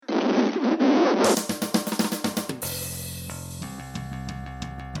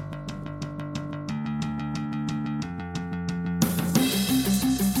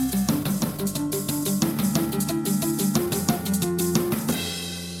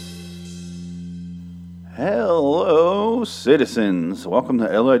Hello, citizens. Welcome to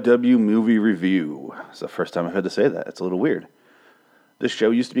LIW Movie Review. It's the first time I've had to say that. It's a little weird. This show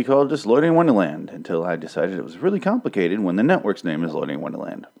used to be called just Loading Wonderland until I decided it was really complicated when the network's name is Loading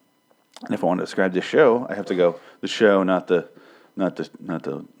Wonderland. And if I want to describe this show, I have to go the show, not the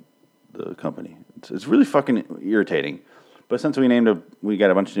company. It's really fucking irritating. But since we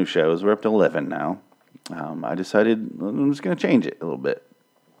got a bunch of new shows. We're up to 11 now. I decided I'm just going to change it a little bit.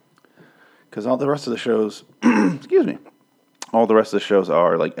 Because all the rest of the shows, all the rest of the shows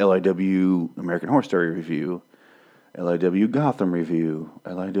are like LIW American Horror Story Review, LIW Gotham Review,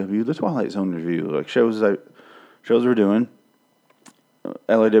 LIW The Twilight Zone Review, like shows we're doing,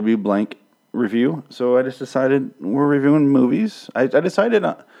 LIW blank review. So I just decided we're reviewing movies. I thought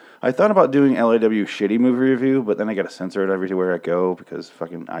about doing LIW shitty movie review, but then I got to censor it everywhere I go because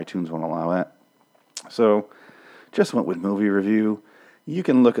fucking iTunes won't allow that. So just went with movie review. You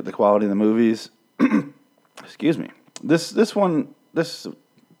can look at the quality of the movies. Excuse me. This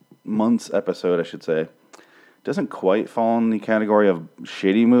month's episode, I should say, doesn't quite fall in the category of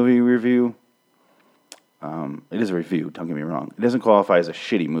shitty movie review. It is a review, don't get me wrong. It doesn't qualify as a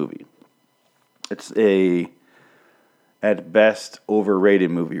shitty movie. It's at best,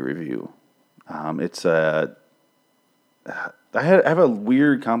 overrated movie review. I have a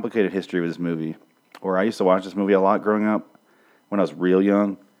weird, complicated history with this movie, where I used to watch this movie a lot growing up, when I was real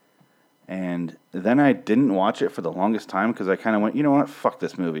young, and then I didn't watch it for the longest time because I kind of went, you know what, fuck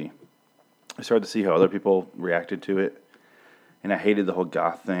this movie. I started to see how other people reacted to it, and I hated the whole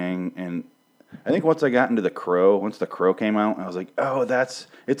goth thing, and I think once I got into once The Crow came out, I was like, oh,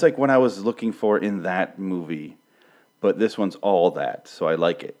 it's like what I was looking for in that movie, but this one's all that, so I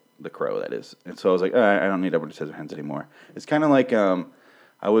like it, The Crow, that is. And so I was like, I don't need Edward Scissorhands anymore. It's kind of like,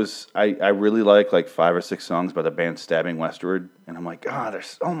 I really like 5 or 6 songs by the band Stabbing Westward, and I'm like, they're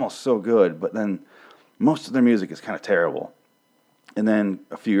almost so good, but then most of their music is kind of terrible. And then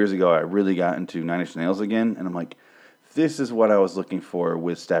a few years ago, I really got into Nine Inch Nails again, and I'm like, this is what I was looking for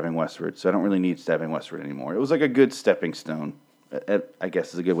with Stabbing Westward, so I don't really need Stabbing Westward anymore. It was like a good stepping stone, I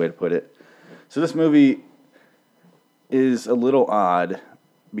guess is a good way to put it. So this movie is a little odd,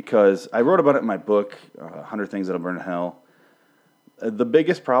 because I wrote about it in my book, 100 Things That'll Burn in Hell. The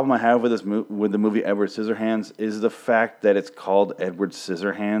biggest problem I have with the movie Edward Scissorhands is the fact that it's called Edward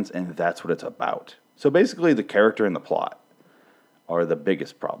Scissorhands, and that's what it's about. So basically, the character and the plot are the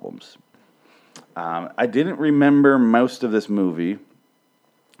biggest problems. I didn't remember most of this movie,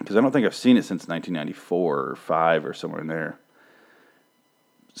 because I don't think I've seen it since 1994 or 5 or somewhere in there.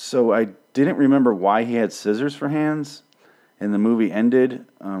 So I didn't remember why he had scissors for hands, and the movie ended.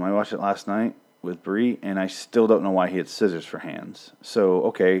 I watched it last night with Brie, and I still don't know why he had scissors for hands. So,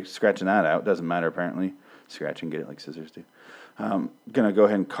 okay, scratching that out. Doesn't matter, apparently. Scratch and get it like scissors do. Gonna go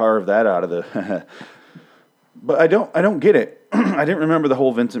ahead and carve that out of the... But I don't get it. I didn't remember the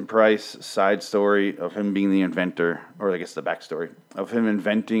whole Vincent Price side story of him being the inventor, or I guess the backstory, of him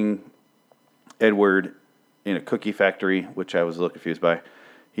inventing Edward in a cookie factory, which I was a little confused by.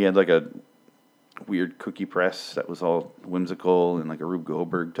 He had like a weird cookie press that was all whimsical and like a Rube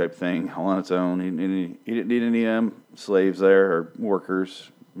Goldberg type thing all on its own. He didn't need any slaves there or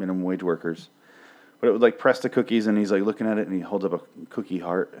workers, minimum wage workers. But it would like press the cookies, and he's like looking at it, and he holds up a cookie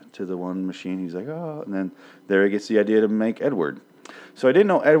heart to the one machine. He's like, oh, and then there he gets the idea to make Edward. So I didn't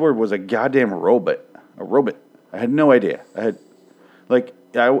know Edward was a goddamn robot. A robot. I had no idea.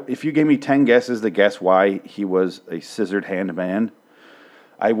 If you gave me 10 guesses to guess why he was a scissored hand man,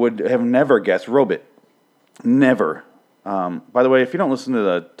 I would have never guessed robot. Never. By the way, if you don't listen to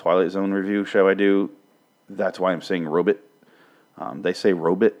the Twilight Zone review show I do, that's why I'm saying robot. They say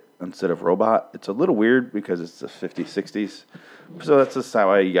robot instead of robot. It's a little weird because it's the 50s, 60s. So that's just how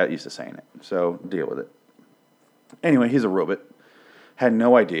I got used to saying it. So deal with it. Anyway, he's a robot. Had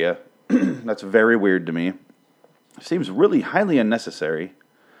no idea. That's very weird to me. Seems really highly unnecessary.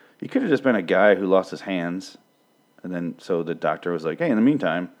 He could have just been a guy who lost his hands. And then, so the doctor was like, hey, in the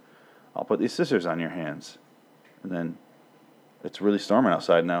meantime, I'll put these scissors on your hands. And then, it's really storming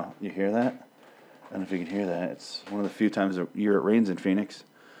outside now. You hear that? I don't know if you can hear that. It's one of the few times a year it rains in Phoenix.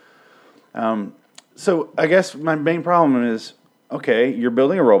 So, I guess my main problem is, okay, you're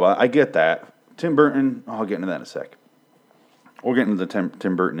building a robot. I get that. Tim Burton, I'll get into that in a sec. We'll get into the Tim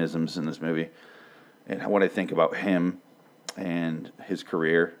Burtonisms in this movie. And what I think about him and his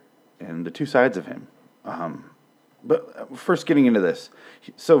career and the two sides of him. But first getting into this.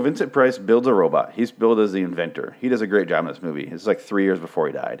 So Vincent Price builds a robot. He's billed as the inventor. He does a great job in this movie. It's like 3 years before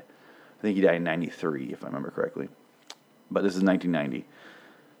he died. I think he died in 93, if I remember correctly. But this is 1990.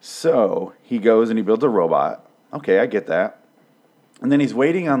 So he goes and he builds a robot. Okay, I get that. And then he's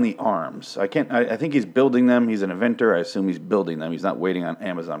waiting on the arms. I think he's building them. He's an inventor. I assume he's building them. He's not waiting on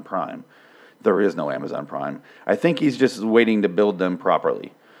Amazon Prime. There is no Amazon Prime. I think he's just waiting to build them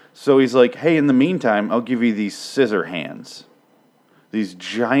properly. So he's like, hey, in the meantime, I'll give you these scissor hands. These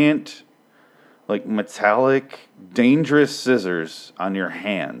giant, like metallic, dangerous scissors on your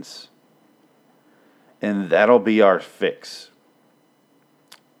hands. And that'll be our fix.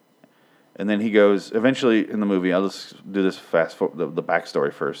 And then he goes, eventually in the movie, I'll just do this fast forward, the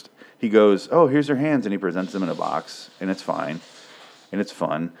backstory first. He goes, oh, here's your hands. And he presents them in a box. And it's fine. And it's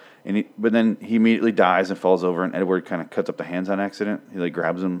fun. But then he immediately dies and falls over. And Edward kind of cuts up the hands on accident. He like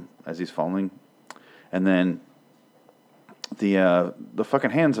grabs them as he's falling. And then the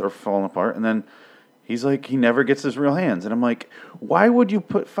fucking hands are falling apart. And then he's like, he never gets his real hands. And I'm like, why would you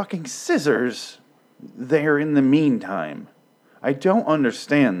put fucking scissors there in the meantime? I don't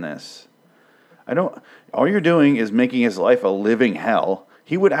understand this. All you're doing is making his life a living hell.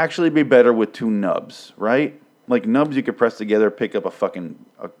 He would actually be better with two nubs, right? Like nubs you could press together, pick up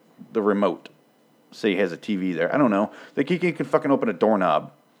the remote. Say he has a TV there. I don't know. Like he can fucking open a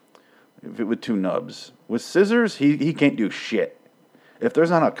doorknob with two nubs. With scissors, he can't do shit. If there's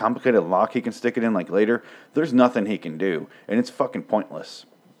not a complicated lock he can stick it in like later, there's nothing he can do. And it's fucking pointless.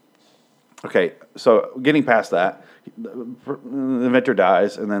 Okay, so getting past that, the inventor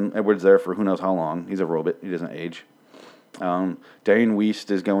dies, and then Edward's there for who knows how long. He's a robot. He doesn't age. Diane Wiest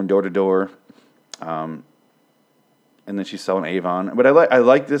is going door to door, and then she's selling Avon. But I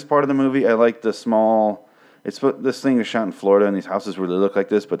like this part of the movie. I like the small. This thing was shot in Florida, and these houses really look like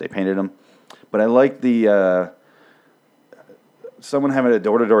this, but they painted them. But I like the someone having a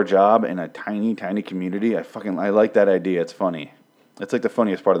door to door job in a tiny community. I like that idea. It's funny. It's like the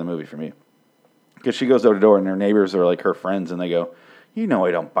funniest part of the movie for me. Because she goes door to door, and her neighbors are like her friends, and they go, you know I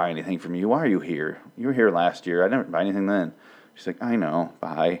don't buy anything from you. Why are you here? You were here last year. I didn't buy anything then. She's like, I know.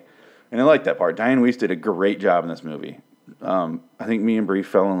 Bye. And I like that part. Diane Wiest did a great job in this movie. I think me and Brie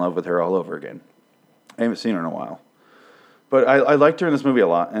fell in love with her all over again. I haven't seen her in a while. But I liked her in this movie a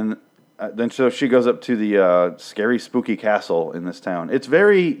lot. And then so she goes up to the scary, spooky castle in this town. It's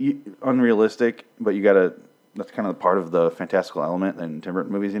very unrealistic, but you got to... That's kind of part of the fantastical element in Tim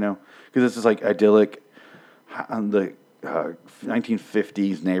Burton movies, you know? Because it's just like idyllic, the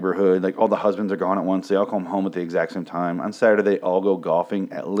 1950s neighborhood. Like all the husbands are gone at once. They all come home at the exact same time. On Saturday, they all go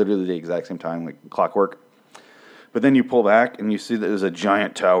golfing at literally the exact same time, like clockwork. But then you pull back and you see that there's a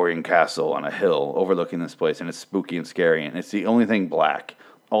giant towering castle on a hill overlooking this place. And it's spooky and scary. And it's the only thing black.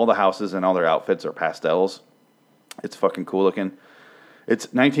 All the houses and all their outfits are pastels. It's fucking cool looking. It's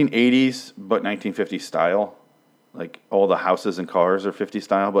 1980s, but 1950s style. Like, all the houses and cars are 50s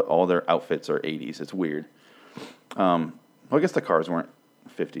style, but all their outfits are 80s. It's weird. Well, I guess the cars weren't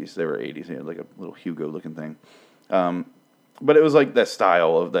 50s. They were 80s. They had, like, a little Hugo-looking thing. But it was, like, that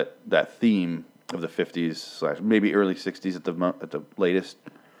style of that theme of the 50s / maybe early 60s at the latest.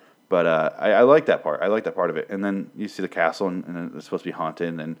 But I like that part. I like that part of it. And then you see the castle, and it's supposed to be haunted,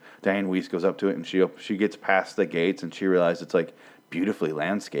 and then Diane Wiest goes up to it, and she gets past the gates, and she realizes it's, like, beautifully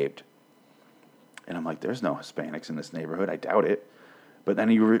landscaped. And I'm like, there's no Hispanics in this neighborhood. I doubt it. But then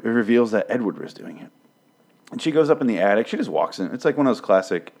he reveals that Edward was doing it. And she goes up in the attic. She just walks in. It's like one of those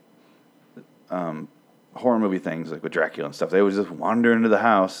classic horror movie things, like with Dracula and stuff. They would just wander into the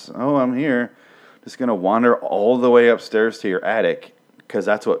house. Oh, I'm here. Just going to wander all the way upstairs to your attic because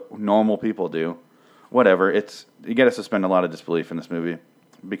that's what normal people do. Whatever. You got to suspend a lot of disbelief in this movie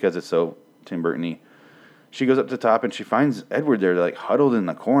because it's so Tim Burton-y. She goes up to the top and she finds Edward there, like huddled in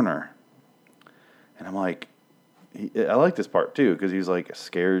the corner. And I'm like, I like this part too, because he's like a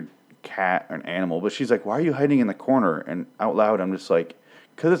scared cat or an animal. But she's like, why are you hiding in the corner? And out loud, I'm just like,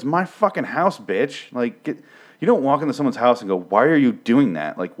 because it's my fucking house, bitch. Like, you don't walk into someone's house and go, why are you doing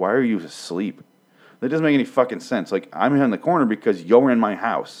that? Like, why are you asleep? That doesn't make any fucking sense. Like, I'm here in the corner because you're in my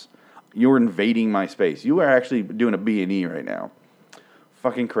house. You're invading my space. You are actually doing a B&E right now.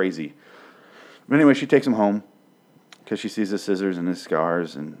 Fucking crazy. But anyway, she takes him home because she sees the scissors and his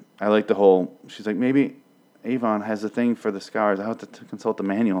scars, and I like the whole, she's like, maybe Avon has a thing for the scars. I have to consult the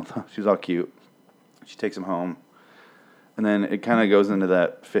manual. She's all cute. She takes him home, and then it kind of goes into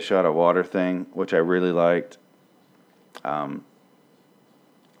that fish out of water thing, which I really liked.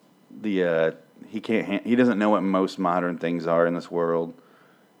 He doesn't know what most modern things are in this world.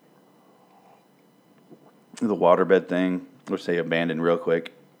 The waterbed thing, which they abandoned real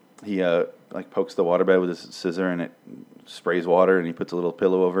quick. He pokes the waterbed with his scissor, and it sprays water, and he puts a little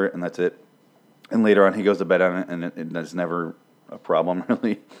pillow over it, and that's it. And later on, he goes to bed on it, and it's never a problem,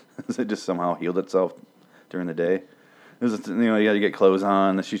 really. It just somehow healed itself during the day. It was, you got to get clothes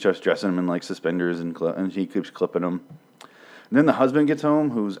on. She starts dressing him in, like, suspenders, and he keeps clipping them. And then the husband gets home,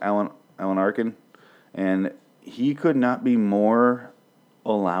 who's Alan Arkin, and he could not be more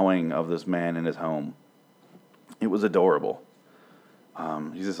allowing of this man in his home. It was adorable.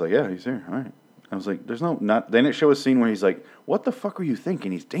 He's just like, yeah, he's here. All right. I was like, there's not. They didn't show a scene where he's like, what the fuck were you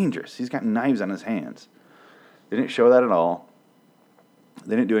thinking? He's dangerous. He's got knives on his hands. They didn't show that at all.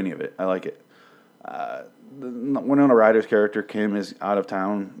 They didn't do any of it. I like it. Winona Ryder's character, Kim, is out of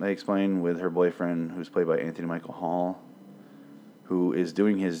town, they explain, with her boyfriend, who's played by Anthony Michael Hall, who is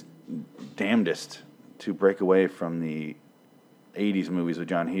doing his damnedest to break away from the 80s movies with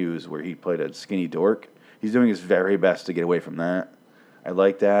John Hughes, where he played a skinny dork. He's doing his very best to get away from that. I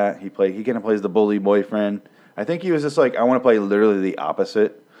like that. He kind of plays the bully boyfriend. I think he was just like, I want to play literally the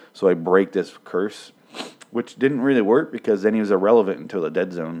opposite, so I break this curse, which didn't really work because then he was irrelevant until the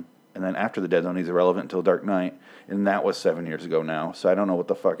Dead Zone. And then after the Dead Zone, he's irrelevant until Dark Knight. And that was 7 years ago now, so I don't know what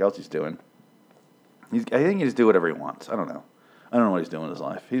the fuck else he's doing. I think he just do whatever he wants. I don't know. I don't know what he's doing with his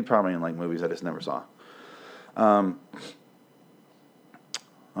life. He's probably in like movies I just never saw. Where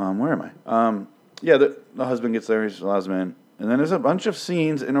am I? Yeah, the husband gets there. He allows him in. And then there's a bunch of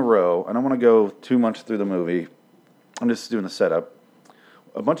scenes in a row. I don't want to go too much through the movie. I'm just doing the setup.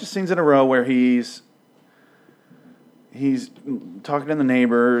 A bunch of scenes in a row where he's talking to the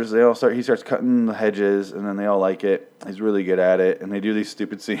neighbors. He starts cutting the hedges, and then they all like it. He's really good at it, and they do these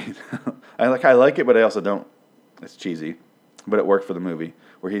stupid scenes. I like it, but I also don't. It's cheesy, but it worked for the movie.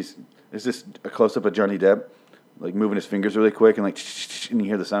 Where it's just a close up of Johnny Depp, like moving his fingers really quick, and and you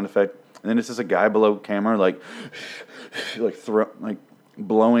hear the sound effect. And then it's just a guy below camera, like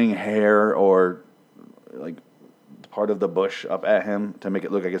blowing hair or like part of the bush up at him to make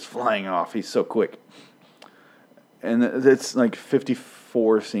it look like it's flying off. He's so quick. And it's like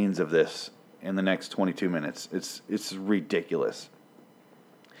 54 scenes of this in the next 22 minutes. It's ridiculous.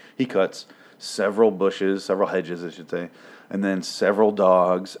 He cuts several hedges, I should say, and then several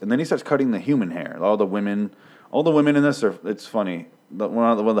dogs, and then he starts cutting the human hair. All the women in this it's funny.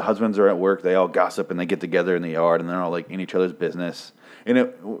 When the husbands are at work, they all gossip and they get together in the yard and they're all like in each other's business. And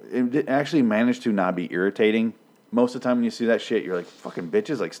it actually managed to not be irritating. Most of the time when you see that shit, you're like, fucking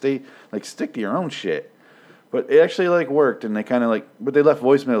bitches, stick to your own shit. But it actually worked, and they kind of but they left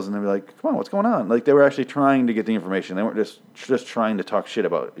voicemails and they were like, come on, what's going on? They were actually trying to get the information. They weren't just trying to talk shit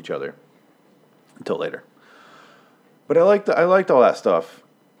about each other until later. But I liked all that stuff.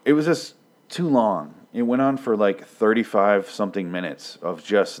 It was just too long. It went on for 35 something minutes of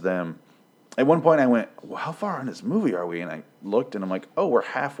just them. At one point I went, well, how far in this movie are we? And I looked and I'm like, oh, we're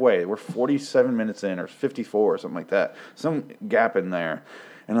halfway. We're 47 minutes in or 54 or something like that. Some gap in there.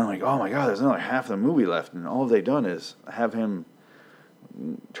 And I'm like, oh my God, there's another half of the movie left. And all they've done is have him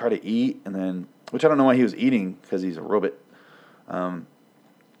try to eat, and then, which I don't know why he was eating because he's a robot.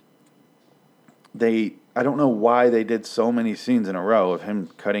 I don't know why they did so many scenes in a row of him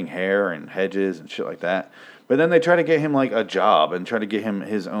cutting hair and hedges and shit like that. But then they try to get him a job and try to get him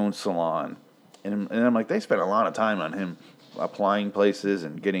his own salon. And I'm like, they spent a lot of time on him applying places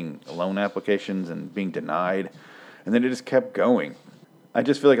and getting loan applications and being denied. And then it just kept going. I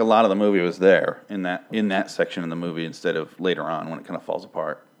just feel like a lot of the movie was there in that section of the movie instead of later on when it kind of falls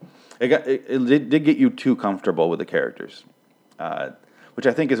apart. It did get you too comfortable with the characters, which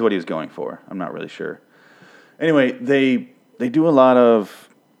I think is what he was going for. I'm not really sure. Anyway, they do a lot of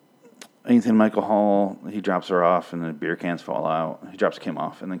Anthony Michael Hall. He drops her off, and the beer cans fall out. He drops Kim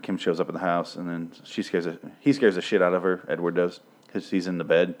off, and then Kim shows up at the house, and then he scares the shit out of her. Edward does, because he's in the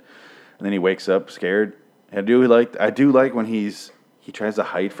bed, and then he wakes up scared. I do like when he tries to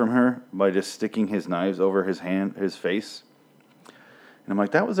hide from her by just sticking his knives over his face. And I'm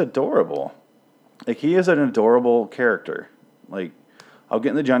like, that was adorable. He is an adorable character. I'll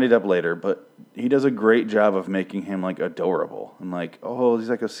get into Johnny Depp later, but he does a great job of making him adorable. And he's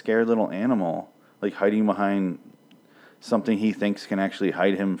like a scared little animal, hiding behind something he thinks can actually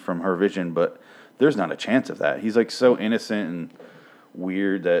hide him from her vision, but there's not a chance of that. He's so innocent and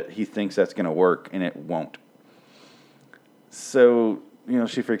weird that he thinks that's going to work, and it won't. So,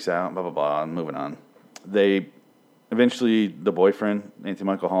 she freaks out, blah, blah, blah, and moving on. Eventually, the boyfriend, Anthony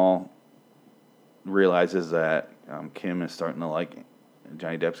Michael Hall, realizes that Kim is starting to like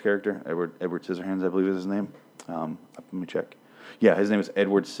Johnny Depp's character, Edward Scissorhands, I believe is his name. Let me check. Yeah, his name is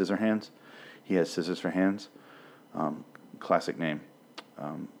Edward Scissorhands. He has scissors for hands. Classic name.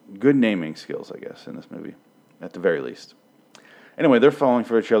 Good naming skills, I guess, in this movie, at the very least. Anyway, they're falling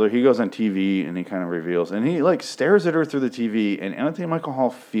for each other. He goes on TV and he kind of reveals, and he stares at her through the TV, and Anthony Michael Hall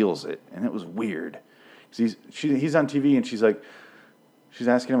feels it, and it was weird. He's on TV and she's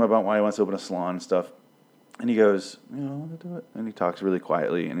asking him about why he wants to open a salon and stuff, And he goes, you know, I want to do it. And he talks really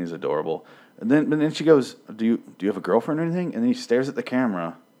quietly, and he's adorable. But then she goes, do you have a girlfriend or anything? And then he stares at the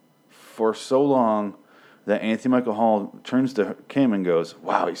camera for so long that Anthony Michael Hall turns to Kim and goes,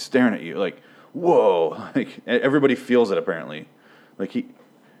 wow, he's staring at you. Like, whoa. Like, everybody feels it, apparently. Like,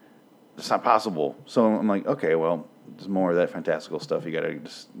 it's not possible. So I'm like, okay, well, there's more of that fantastical stuff you got to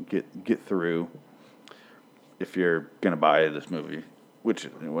just get through if you're going to buy this movie, which,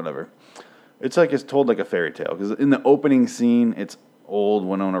 whatever. It's like it's told like a fairy tale, because in the opening scene, it's old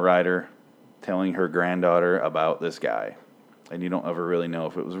Winona Ryder telling her granddaughter about this guy. And you don't ever really know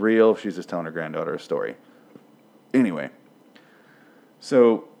if it was real, if she's just telling her granddaughter a story. Anyway,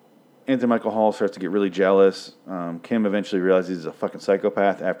 so Anthony Michael Hall starts to get really jealous. Kim eventually realizes he's a fucking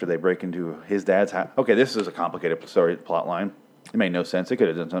psychopath after they break into his dad's house. Okay, this is a complicated story plot line. It made no sense. They could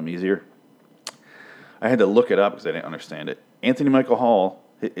have done something easier. I had to look it up because I didn't understand it. Anthony Michael Hall,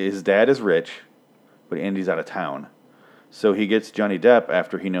 his dad is rich, but Andy's out of town. So he gets Johnny Depp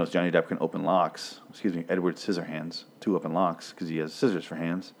after he knows Johnny Depp can open locks. Edward Scissorhands to open locks because he has scissors for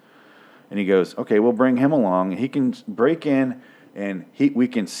hands. And he goes, okay, we'll bring him along. He can break in and we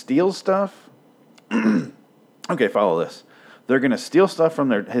can steal stuff. Okay, follow this. They're going to steal stuff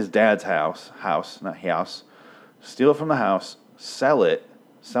from his dad's house, steal it from the house, sell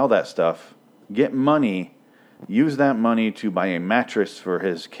that stuff, get money, use that money to buy a mattress for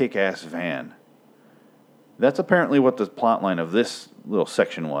his kick-ass van. That's apparently what the plot line of this little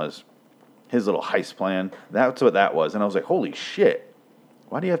section was. His little heist plan. That's what that was. And I was like, holy shit.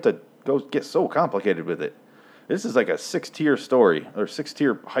 Why do you have to go get so complicated with it? This is like a 6-tier story, or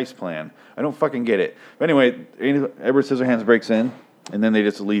 6-tier heist plan. I don't fucking get it. But anyway, Edward Scissorhands breaks in, and then they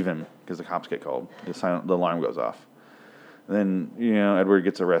just leave him because the cops get called. The alarm goes off. And then, Edward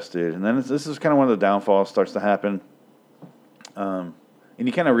gets arrested. And then this is kind of one of the downfalls starts to happen. And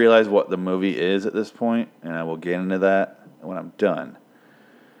you kind of realize what the movie is at this point, and I will get into that when I'm done.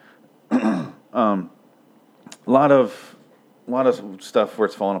 A lot of stuff where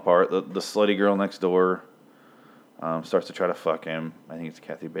it's falling apart. The slutty girl next door starts to try to fuck him. I think it's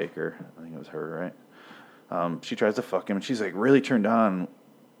Kathy Baker. I think it was her, right? She tries to fuck him, and she's like really turned on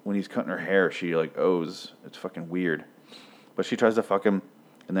when he's cutting her hair. She like owes. It's fucking weird. But she tries to fuck him,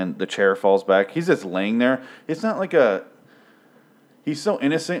 and then the chair falls back. He's just laying there. It's not like he's so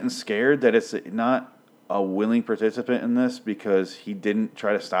innocent and scared that it's not a willing participant in this because he didn't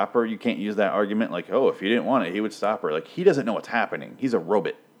try to stop her. You can't use that argument like, oh, if he didn't want it, he would stop her. Like, he doesn't know what's happening. He's a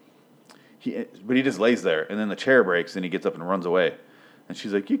robot. But he just lays there, and then the chair breaks, and he gets up and runs away. And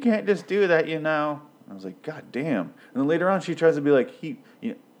she's like, you can't just do that, I was like, God damn. And then later on, she tries to be like,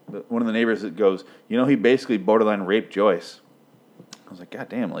 one of the neighbors that goes, he basically borderline raped Joyce. I was like, God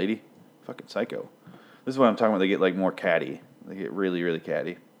damn, lady. Fucking psycho. This is what I'm talking about. They get, like, more catty. They get really, really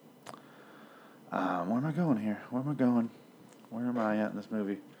catty. Where am I going here? Where am I at in this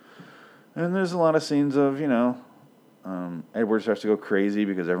movie? And there's a lot of scenes of, Edward starts to go crazy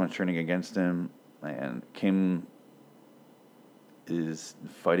because everyone's turning against him. And Kim is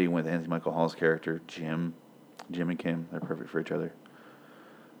fighting with Anthony Michael Hall's character, Jim. Jim and Kim, they're perfect for each other.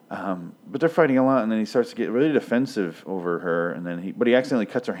 But they're fighting a lot, and then he starts to get really defensive over her. And then he accidentally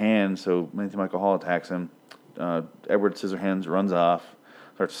cuts her hand, so Anthony Michael Hall attacks him. Edward Scissorhands runs off,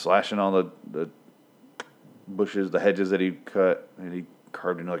 starts slashing all the bushes, the hedges that he cut, and he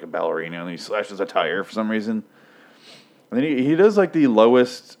carved into like a ballerina, and then he slashes a tire for some reason. And then he does like the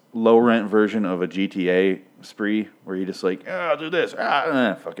low rent version of a GTA spree, where he just like, I'll do this,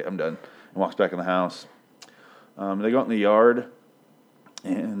 fuck it, I'm done, and walks back in the house. They go out in the yard,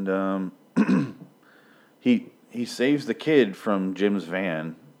 and he saves the kid from Jim's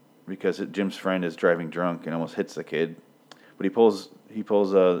van, because Jim's friend is driving drunk and almost hits the kid. But he pulls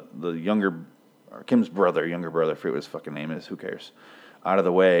the younger Kim's younger brother, I forget what his fucking name is, who cares, out of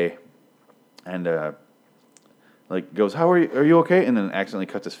the way, and goes, how are you okay? And then accidentally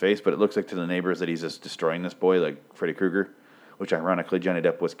cuts his face, but it looks like to the neighbors that he's just destroying this boy like Freddy Krueger, which ironically Johnny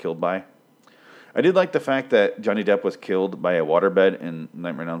Depp was killed by. I did like the fact that Johnny Depp was killed by a waterbed in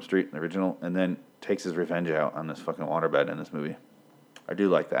Nightmare on Elm Street, the original, and then takes his revenge out on this fucking waterbed in this movie. I do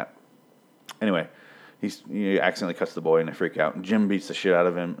like that. Anyway, he accidentally cuts the boy and they freak out. And Jim beats the shit out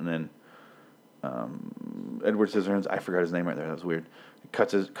of him, and then Edward Scissorhands, I forgot his name right there, that was weird. He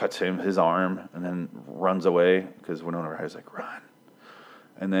cuts his arm, and then runs away because Winona Ryder's like, run.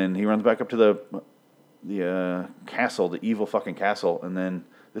 And then he runs back up to the castle, the evil fucking castle, and then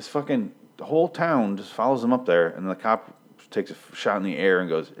the whole town just follows him up there, and the cop takes a shot in the air and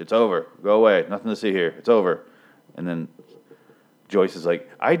goes, it's over, go away, nothing to see here, it's over. And then Joyce is like,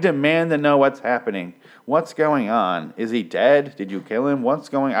 I demand to know what's happening. What's going on? Is he dead? Did you kill him? What's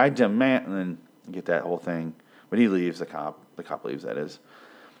going on? I demand. And then You get that whole thing. But he leaves, the cop leaves, that is.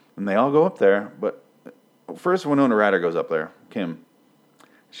 And they all go up there, but first Winona Ryder goes up there, Kim.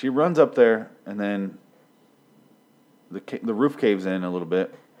 She runs up there, and then the roof caves in a little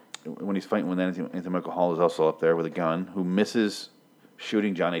bit. When he's fighting with Anthony Michael Hall is also up there with a gun, who misses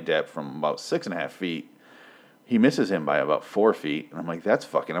shooting Johnny Depp from about 6.5 feet. He misses him by about 4 feet, and I'm like, that's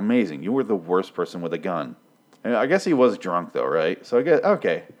fucking amazing. You were the worst person with a gun. And I guess he was drunk, though, right? So I guess,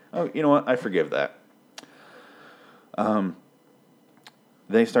 okay. Oh, you know what? I forgive that.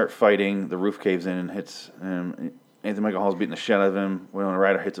 They start fighting. The roof caves in and hits him. Anthony Michael Hall's beating the shit out of him. Winona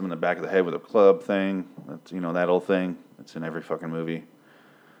Ryder hits him in the back of the head with a club thing. That's, that old thing. It's in every fucking movie.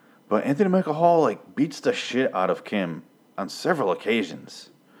 But Anthony Michael Hall, beats the shit out of Kim on several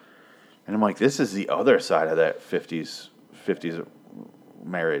occasions. And I'm like, this is the other side of that 50s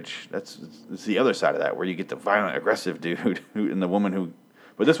marriage. It's the other side of that, where you get the violent, aggressive dude and the woman who...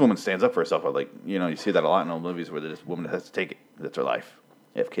 But this woman stands up for herself. You see that a lot in old movies where this woman has to take it. That's her life.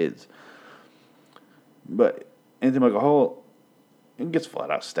 They have kids. But Anthony Michael Hall gets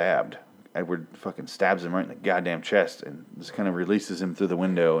flat out stabbed. Edward fucking stabs him right in the goddamn chest and just kind of releases him through the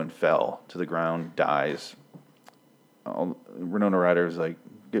window and fell to the ground, dies. Winona Ryder's they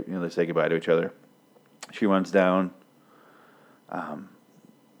say goodbye to each other. She runs down,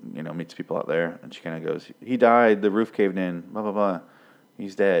 meets people out there, and she kind of goes, he died, the roof caved in, blah, blah, blah.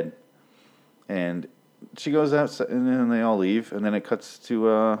 He's dead. And she goes out, and then they all leave, and then it cuts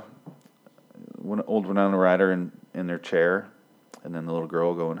to old Winona Ryder in their chair, and then the little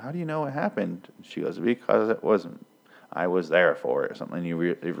girl going, how do you know what happened? And she goes, because it wasn't. I was there for it or something. And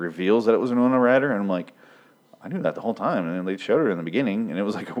it reveals that it was Winona Ryder, and I'm like, I knew that the whole time. And then they showed her in the beginning, and it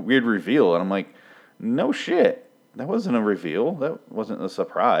was like a weird reveal, and I'm like, no shit. That wasn't a reveal. That wasn't a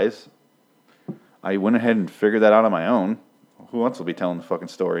surprise. I went ahead and figured that out on my own. Who else will be telling the fucking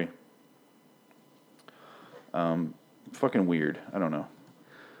story? Fucking weird. I don't know.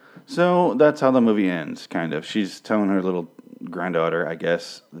 So that's how the movie ends, kind of. She's telling her little granddaughter, I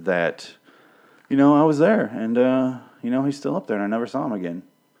guess, that, I was there, and, he's still up there, and I never saw him again.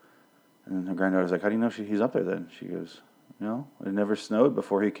 And her granddaughter's like, how do you know he's up there then? She goes, it never snowed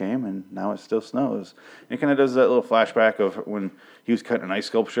before he came, and now it still snows. And it kind of does that little flashback of when he was cutting an ice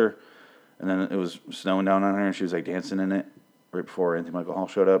sculpture, and then it was snowing down on her, and she was, dancing in it right before Anthony Michael Hall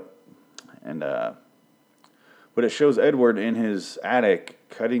showed up. And, but it shows Edward in his attic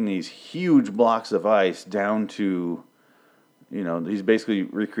cutting these huge blocks of ice down to, he's basically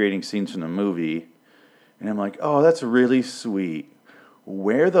recreating scenes from the movie. And I'm like, oh, that's really sweet.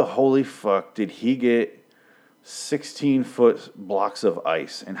 Where the holy fuck did he get 16-foot blocks of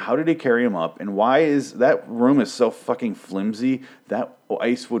ice? And how did he carry them up? And why is that room is so fucking flimsy? That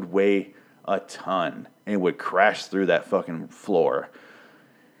ice would weigh a ton and would crash through that fucking floor.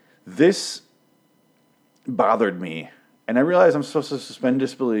 This bothered me. And I realized I'm supposed to suspend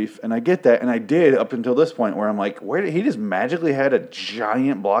disbelief, and I get that, and I did up until this point where I'm like, where did he just magically had a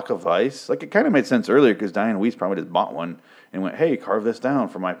giant block of ice? It kind of made sense earlier because Diane Weiss probably just bought one and went, hey, carve this down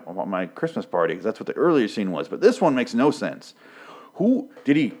for my Christmas party, because that's what the earlier scene was. But this one makes no sense. Who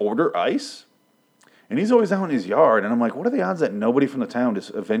did he order ice? And he's always out in his yard, and I'm like, what are the odds that nobody from the town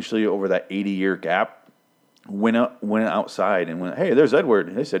just eventually over that 80-year gap went outside and went, hey, there's Edward.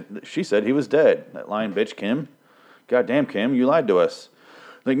 And she said he was dead. That lying bitch, Kim. Goddamn, Kim, you lied to us.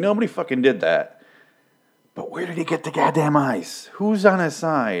 Nobody fucking did that. But where did he get the goddamn ice? Who's on his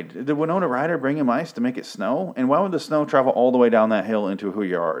side? Did Winona Ryder bring him ice to make it snow? And why would the snow travel all the way down that hill into her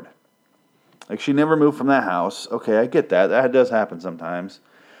yard? She never moved from that house. Okay, I get that. That does happen sometimes.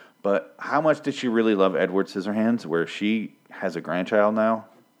 But how much did she really love Edward Scissorhands, where she has a grandchild now?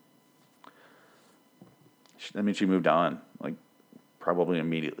 She moved on, probably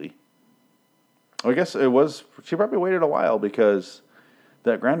immediately. I guess she probably waited a while because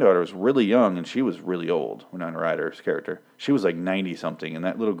that granddaughter was really young and she was really old, Winona Ryder's character. She was 90-something, and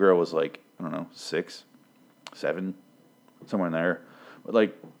that little girl was 6, 7, somewhere in there.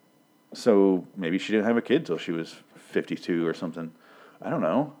 But so maybe she didn't have a kid till she was 52 or something. I don't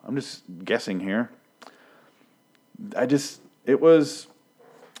know. I'm just guessing here. But I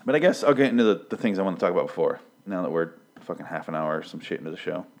guess I'll get into the things I want to talk about before, now that we're fucking half an hour or some shit into the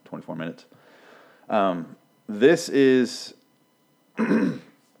show, 24 minutes. This is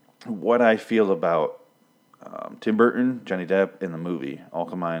what I feel about Tim Burton, Johnny Depp, and the movie all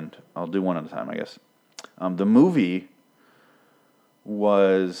combined. I'll do one at a time, I guess. The movie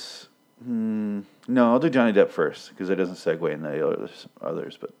was... no, I'll do Johnny Depp first, because it doesn't segue into the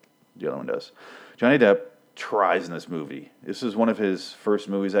others, but the other one does. Johnny Depp tries in this movie. This is one of his first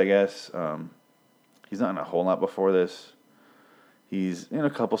movies, I guess. He's not in a whole lot before this. He's in a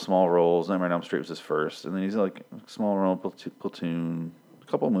couple small roles. Nightmare on Elm Street was his first, and then he's like a small role in Platoon, a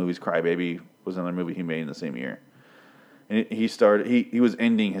couple of movies. Crybaby was another movie he made in the same year. And he started. He was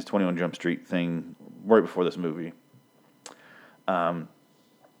ending his 21 Jump Street thing right before this movie. But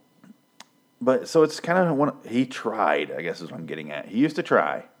so it's kind of one. He tried, I guess, is what I'm getting at. He used to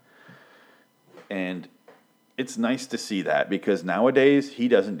try, and it's nice to see that because nowadays he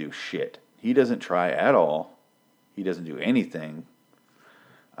doesn't do shit. He doesn't try at all. He doesn't do anything.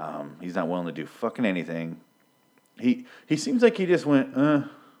 He's not willing to do fucking anything. He seems like he just went,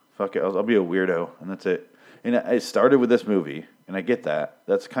 fuck it, I'll be a weirdo, and that's it. And it started with this movie, and I get that.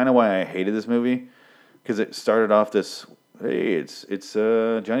 That's kind of why I hated this movie, because it started off this, hey, it's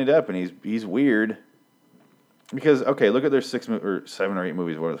Johnny Depp, and he's weird. Because, okay, look at their 7 or 8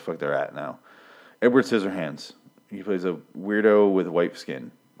 movies, where the fuck they're at now. Edward Scissorhands, he plays a weirdo with white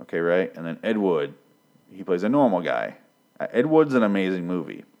skin, okay, right? And then Ed Wood, he plays a normal guy. Ed Wood's an amazing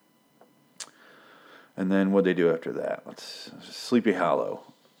movie. And then what'd they do after that? Sleepy Hollow.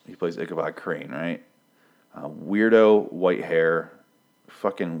 He plays Ichabod Crane, right? Weirdo, white hair,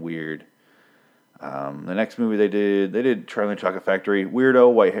 fucking weird. The next movie they did Charlie and the Chocolate Factory.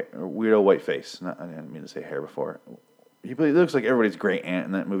 Weirdo, white face. I didn't mean to say hair before. He looks like everybody's great aunt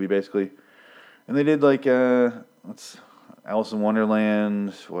in that movie, basically. And they did like Alice in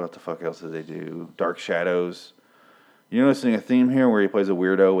Wonderland. What the fuck else did they do? Dark Shadows. You noticing a theme here where he plays a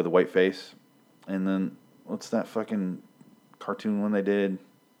weirdo with a white face? And then, what's that fucking cartoon one they did?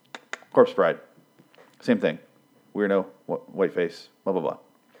 Corpse Bride. Same thing. Weirdo, white face, blah, blah, blah.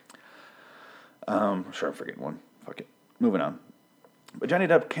 I'm sure I'm forgetting one. Fuck it. Moving on. But Johnny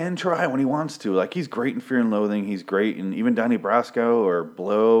Depp can try when he wants to. Like, he's great in Fear and Loathing. He's great in even Donnie Brasco or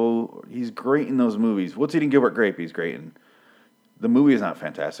Blow. He's great in those movies. What's Eating Gilbert Grape? He's great in. The movie is not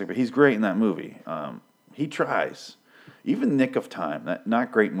fantastic, but he's great in that movie. He tries. Even Nick of Time, that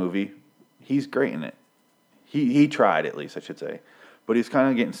not great movie, he's great in it. He tried, at least, I should say. But he's kind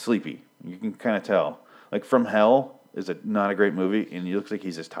of getting sleepy. You can kind of tell. Like, From Hell is not a great movie, and he looks like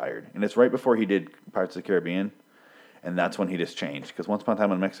he's just tired. And it's right before he did Pirates of the Caribbean, and that's when he just changed. Because Once Upon a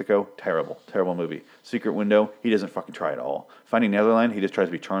Time in Mexico, terrible movie. Secret Window, he doesn't fucking try at all. Finding Neverland, he just tries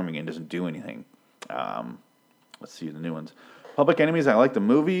to be charming and doesn't do anything. Let's see the new ones. Public Enemies, I like the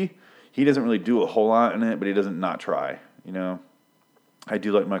movie. He doesn't really do a whole lot in it, but he doesn't not try. You know, I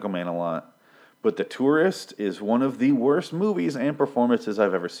do like Michael Mann a lot. But The Tourist is one of the worst movies and performances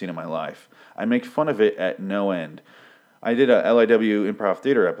I've ever seen in my life. I make fun of it at no end. I did a LIW Improv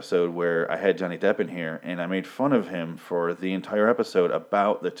Theater episode where I had Johnny Depp in here, and I made fun of him for the entire episode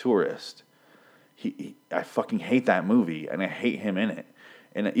about The Tourist. I fucking hate that movie, and I hate him in it.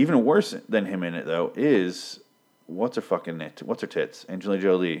 And even worse than him in it, though, is what's her tits? Angelina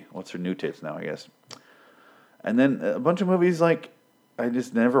Jolie. What's her new tits now, I guess. And then a bunch of movies like I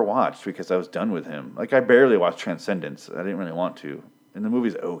just never watched because I was done with him. Like I barely watched Transcendence. I didn't really want to. And the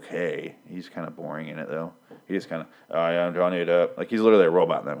movie's okay. He's kind of boring in it though. He just kind of, oh yeah, I'm Johnny Depp. Like he's literally a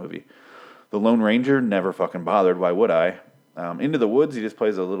robot in that movie. The Lone Ranger, never fucking bothered. Why would I? Into the Woods, he just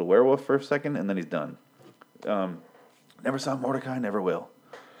plays a little werewolf for a second and then he's done. Never saw Mordecai, never will.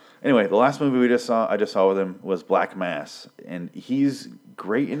 Anyway, the last movie I just saw with him was Black Mass. And he's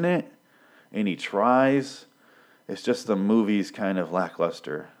great in it. And he tries. It's just the movie's kind of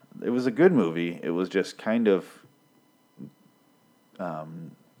lackluster. It was a good movie. It was just kind of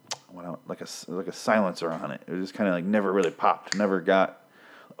like a silencer on it. It was just kind of like never really popped. Never got,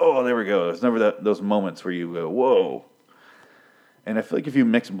 oh, there we go. There's never those moments where you go, whoa. And I feel like if you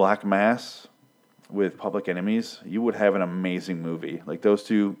mix Black Mass with Public Enemies, you would have an amazing movie. Like those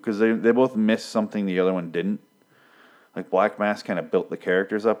two, because they both missed something the other one didn't. Like Black Mass kind of built the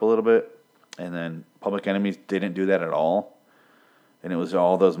characters up a little bit. And then Public Enemies didn't do that at all. And it was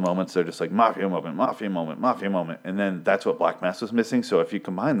all those moments, they're just like, mafia moment, mafia moment, mafia moment. And then that's what Black Mass was missing. So if you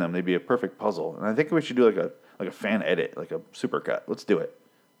combine them, they'd be a perfect puzzle. And I think we should do like a fan edit, like a supercut. Let's do it.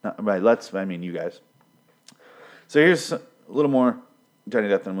 I mean you guys. So here's a little more Johnny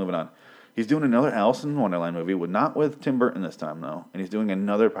Depp and moving on. He's doing another Alice in Wonderland movie, not with Tim Burton this time, though. And he's doing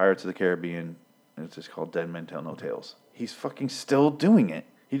another Pirates of the Caribbean, and it's just called Dead Men Tell No Tales. He's fucking still doing it.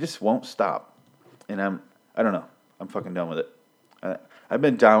 He just won't stop. And I don't know. I'm fucking done with it. I've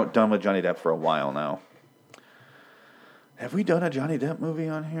been done with Johnny Depp for a while now. Have we done a Johnny Depp movie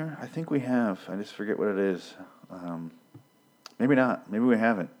on here? I think we have. I just forget what it is. Maybe not. Maybe we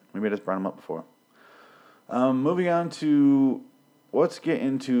haven't. Maybe I just brought him up before. Moving on to, let's get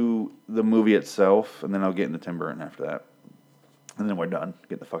into the movie itself, and then I'll get into Tim Burton after that. And then we're done.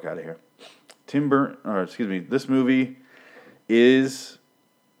 Get the fuck out of here. This movie is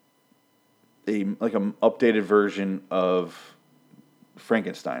an updated version of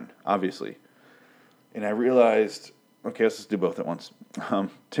Frankenstein, obviously. And I realized, okay, let's just do both at once.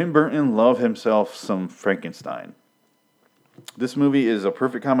 Tim Burton loved himself some Frankenstein. This movie is a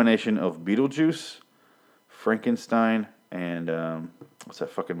perfect combination of Beetlejuice, Frankenstein, and what's that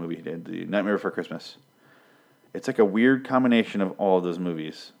fucking movie he did? The Nightmare Before Christmas. It's like a weird combination of all of those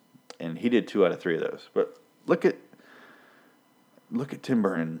movies, and he did 2 out of 3 of those. But look at Tim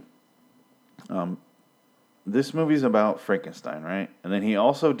Burton. This movie's about Frankenstein, right? And then he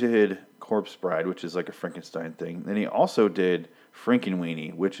also did Corpse Bride, which is like a Frankenstein thing. Then he also did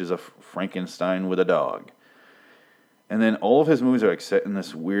Frankenweenie, which is a Frankenstein with a dog. And then all of his movies are like set in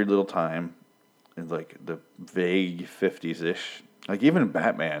this weird little time, in like the vague 50s-ish. Like even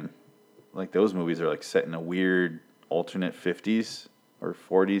Batman, like those movies are like set in a weird alternate 50s or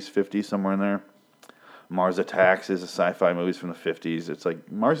 40s, 50s, somewhere in there. Mars Attacks is a sci-fi movie from the 50s. It's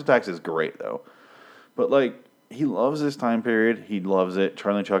like, Mars Attacks is great though. But like, he loves this time period. He loves it.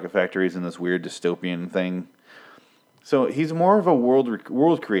 Charlie and Chocolate Factory is in this weird dystopian thing. So he's more of a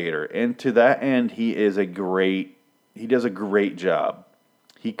world creator. And to that end, he does a great job.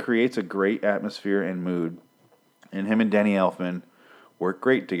 He creates a great atmosphere and mood. And him and Danny Elfman work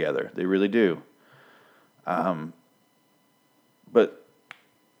great together. They really do. But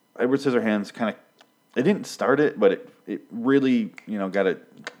Edward Scissorhands kind of, it didn't start it, but it really,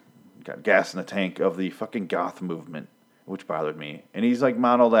 got gas in the tank of the fucking goth movement, which bothered me. And he's like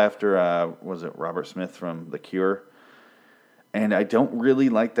modeled after, Robert Smith from The Cure. And I don't really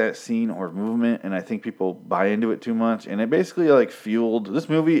like that scene or movement, and I think people buy into it too much. And it basically like fueled, this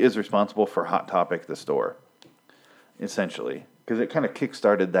movie is responsible for Hot Topic, the store, essentially. Because it kind of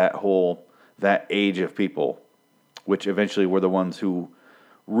kickstarted that age of people, which eventually were the ones who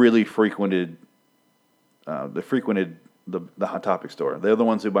really frequented the Hot Topic store. They're the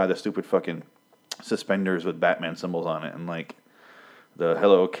ones who buy the stupid fucking suspenders with Batman symbols on it and like the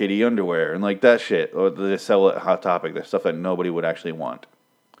Hello Kitty underwear and like that shit. Or they sell it at Hot Topic. That's stuff that nobody would actually want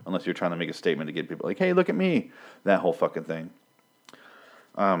unless you're trying to make a statement to get people like, hey, look at me. That whole fucking thing.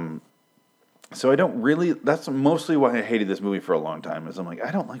 So I don't really, that's mostly why I hated this movie for a long time, is I'm like,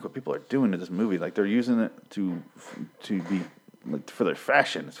 I don't like what people are doing to this movie. Like they're using it to be like for their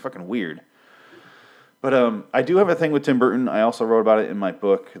fashion. It's fucking weird. But I do have a thing with Tim Burton. I also wrote about it in my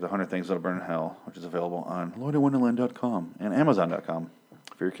book, The 100 Things That'll Burn in Hell, which is available on LordofWonderland.com and Amazon.com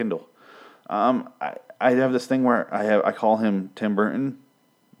for your Kindle. I have this thing where I call him Tim Burton,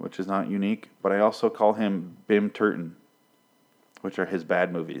 which is not unique, but I also call him Bim Turton, which are his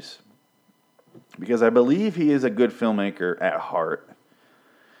bad movies. Because I believe he is a good filmmaker at heart.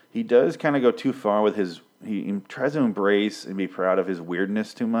 He does kind of go too far with he tries to embrace and be proud of his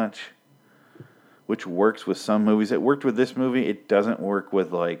weirdness too much, which works with some movies. It worked with this movie. It doesn't work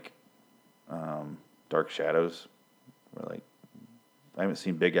with like Dark Shadows. Or like, I haven't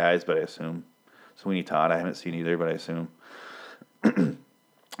seen Big Eyes, but I assume Sweeney Todd. I haven't seen either, but I assume.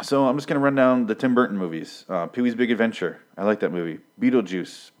 So I'm just gonna run down the Tim Burton movies. Pee-wee's Big Adventure. I like that movie.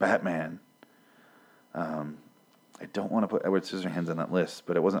 Beetlejuice. Batman. I don't want to put Edward Scissorhands on that list,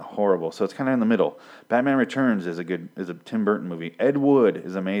 but it wasn't horrible, so it's kind of in the middle. Batman Returns is a Tim Burton movie. Ed Wood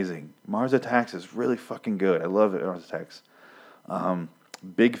is amazing. Mars Attacks is really fucking good. I love it. Mars Attacks.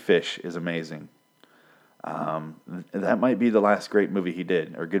 Big Fish is amazing. That might be the last great movie he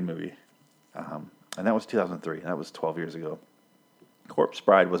did, or good movie. And that was 2003. That was 12 years ago. Corpse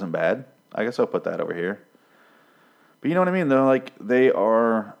Bride wasn't bad. I guess I'll put that over here. But you know what I mean? They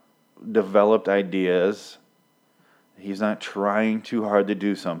are developed ideas. He's not trying too hard to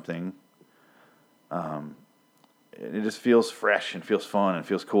do something. It just feels fresh and feels fun and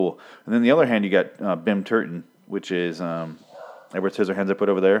feels cool. And then on the other hand, you got Bim Turton, which is Edward Scissorhands I put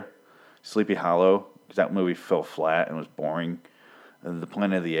over there. Sleepy Hollow, because that movie fell flat and was boring. And The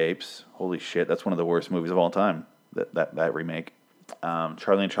Planet of the Apes, holy shit, that's one of the worst movies of all time, that remake.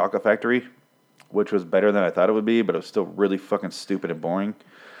 Charlie and Chocolate Factory, which was better than I thought it would be, but it was still really fucking stupid and boring.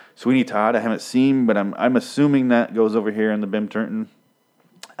 Sweeney Todd, I haven't seen, but I'm assuming that goes over here in the Bim Turton.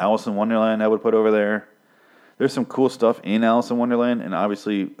 Alice in Wonderland, I would put over there. There's some cool stuff in Alice in Wonderland, and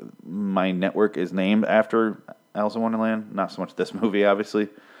obviously my network is named after Alice in Wonderland. Not so much this movie, obviously,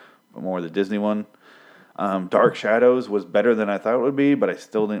 but more the Disney one. Dark Shadows was better than I thought it would be, but I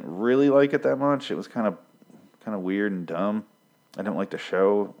still didn't really like it that much. It was kind of weird and dumb. I didn't like the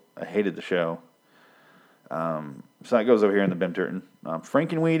show. I hated the show. So that goes over here in the Bim Turton.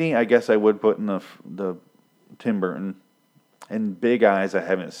 Frankenweenie, I guess I would put in the Tim Burton. And Big Eyes, I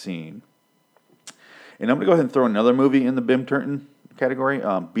haven't seen. And I'm going to go ahead and throw another movie in the Bim Turton category.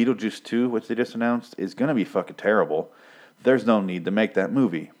 Beetlejuice 2, which they just announced, is going to be fucking terrible. There's no need to make that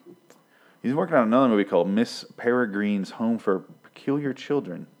movie. He's working on another movie called Miss Peregrine's Home for Peculiar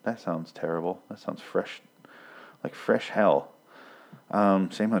Children. That sounds terrible. That sounds fresh, like fresh hell.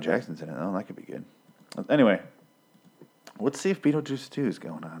 Samuel Jackson's in it, though. That could be good. Anyway, let's see if Beetlejuice 2 is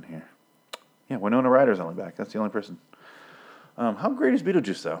going on here. Yeah, Winona Ryder's only back. That's the only person. How great is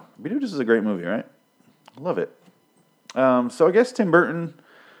Beetlejuice, though? Beetlejuice is a great movie, right? Love it. So I guess Tim Burton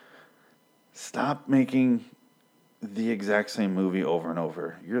stopped making the exact same movie over and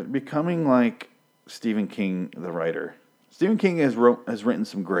over. You're becoming like Stephen King, the writer. Stephen King has written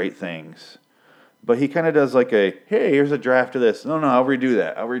some great things, but he kind of does like a, hey, here's a draft of this. No, I'll redo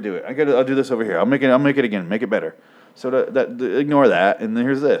that. I'll redo it. I'll do this over here. I'll make it again. Make it better. So ignore that, and then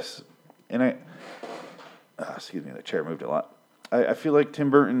here's this. And excuse me, the chair moved a lot. I feel like Tim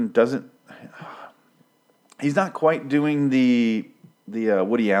Burton doesn't. He's not quite doing the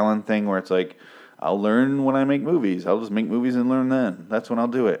Woody Allen thing where it's like, I'll learn when I make movies. I'll just make movies and learn then. That's when I'll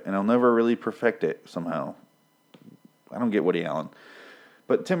do it, and I'll never really perfect it somehow. I don't get Woody Allen,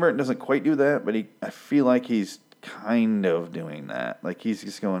 but Tim Burton doesn't quite do that. But I feel like he's kind of doing that. Like he's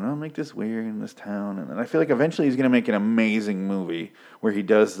just going, I'll make this weird in this town, and then I feel like eventually he's going to make an amazing movie where he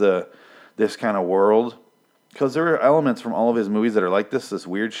does this kind of world. Because there are elements from all of his movies that are like this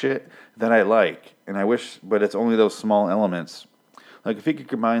weird shit that I like, and I wish, but it's only those small elements. Like if he could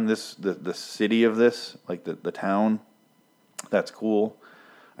combine the city of this, like the town, that's cool.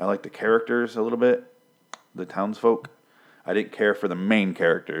 I like the characters a little bit, the townsfolk. I didn't care for the main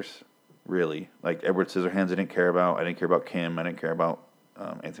characters, really. Like Edward Scissorhands I didn't care about. I didn't care about Kim. I didn't care about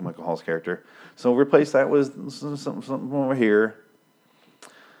Anthony Michael Hall's character. So replace that with something over here.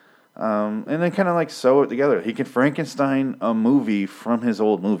 And then kind of like sew it together. He can Frankenstein a movie from his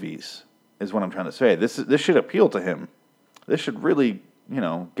old movies, is what I'm trying to say. This should appeal to him. This should really,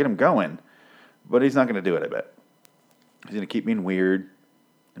 get him going. But he's not going to do it, I bet. He's going to keep being weird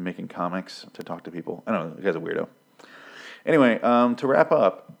and making comics to talk to people. I don't know, the guy's a weirdo. Anyway, to wrap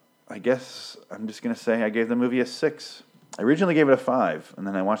up, I guess I'm just going to say I gave the movie a 6. I originally gave it a 5, and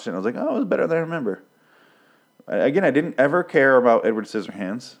then I watched it and I was like, oh, it was better than I remember. Again, I didn't ever care about Edward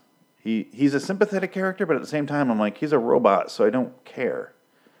Scissorhands. He's a sympathetic character, but at the same time, I'm like, he's a robot, so I don't care.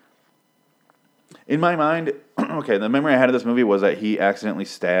 In my mind, okay, the memory I had of this movie was that he accidentally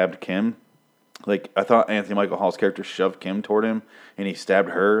stabbed Kim. Like, I thought Anthony Michael Hall's character shoved Kim toward him, and he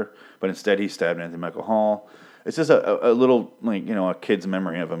stabbed her, but instead he stabbed Anthony Michael Hall. It's just a little, like, a kid's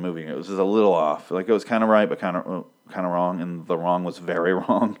memory of a movie. It was just a little off. Like, it was kind of right, but kind of wrong, and the wrong was very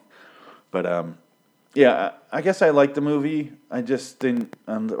wrong. But, yeah, I guess I liked the movie. I just didn't.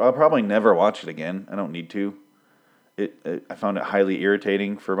 I'll probably never watch it again. I don't need to. I found it highly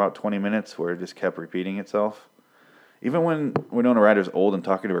irritating for about 20 minutes, where it just kept repeating itself. Even when Winona Ryder's old and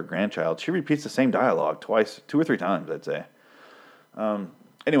talking to her grandchild, she repeats the same dialogue twice, 2 or 3 times, I'd say.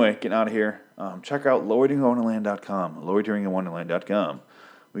 Anyway, getting out of here. Check out loiteringinwonderland.com. Loiteringinwonderland.com.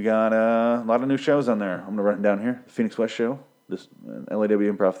 We got a lot of new shows on there. I'm going to run it down here. The Phoenix West Show, this LAW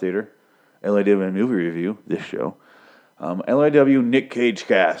Improv Theater. LAW Movie Review, this show. LAW Nick Cage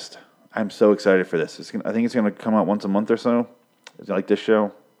Cast. I'm so excited for this. I think it's going to come out once a month or so. It's like this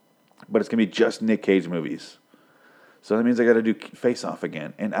show. But it's going to be just Nick Cage movies. So that means I got to do Face Off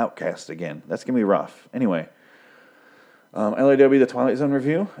again and Outcast again. That's going to be rough. Anyway. LAW The Twilight Zone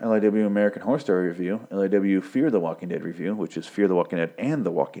Review. LAW American Horror Story Review. LAW Fear the Walking Dead Review, which is Fear the Walking Dead and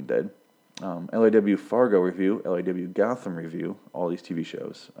The Walking Dead. LAW Fargo Review, LAW Gotham Review, all these TV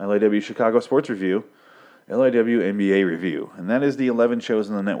shows. LAW Chicago Sports Review, LAW NBA Review. And that is the 11 shows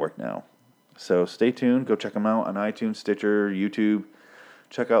on the network now. So stay tuned. Go check them out on iTunes, Stitcher, YouTube.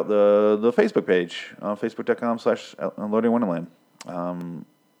 Check out the Facebook page, facebook.com/LoadingWonderland.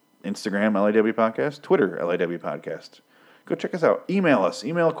 Instagram, LAW Podcast. Twitter, LAW Podcast. Go check us out. Email us.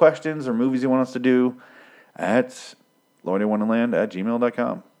 Email questions or movies you want us to do at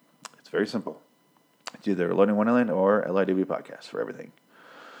loadingwonderland@gmail.com. Very simple. It's either Loading Wonderland or LIW Podcast for everything.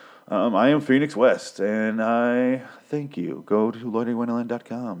 I am Phoenix West, and I thank you. Go to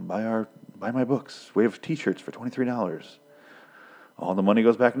loadingwonderland.com. Buy my books. We have T-shirts for $23. All the money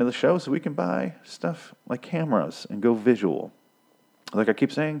goes back into the show, so we can buy stuff like cameras and go visual. Like I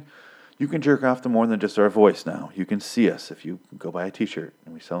keep saying, you can jerk off to more than just our voice now. You can see us if you go buy a T-shirt,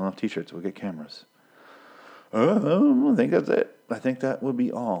 and we sell enough T-shirts, we'll get cameras. I think that's it. I think that would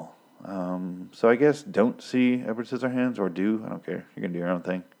be all. So I guess don't see Edward Scissorhands, or do. I don't care. You're going to do your own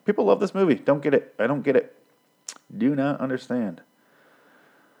thing. People love this movie. Don't get it. I don't get it. Do not understand.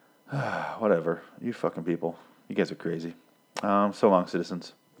 Whatever. You fucking people. You guys are crazy. So long,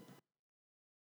 citizens.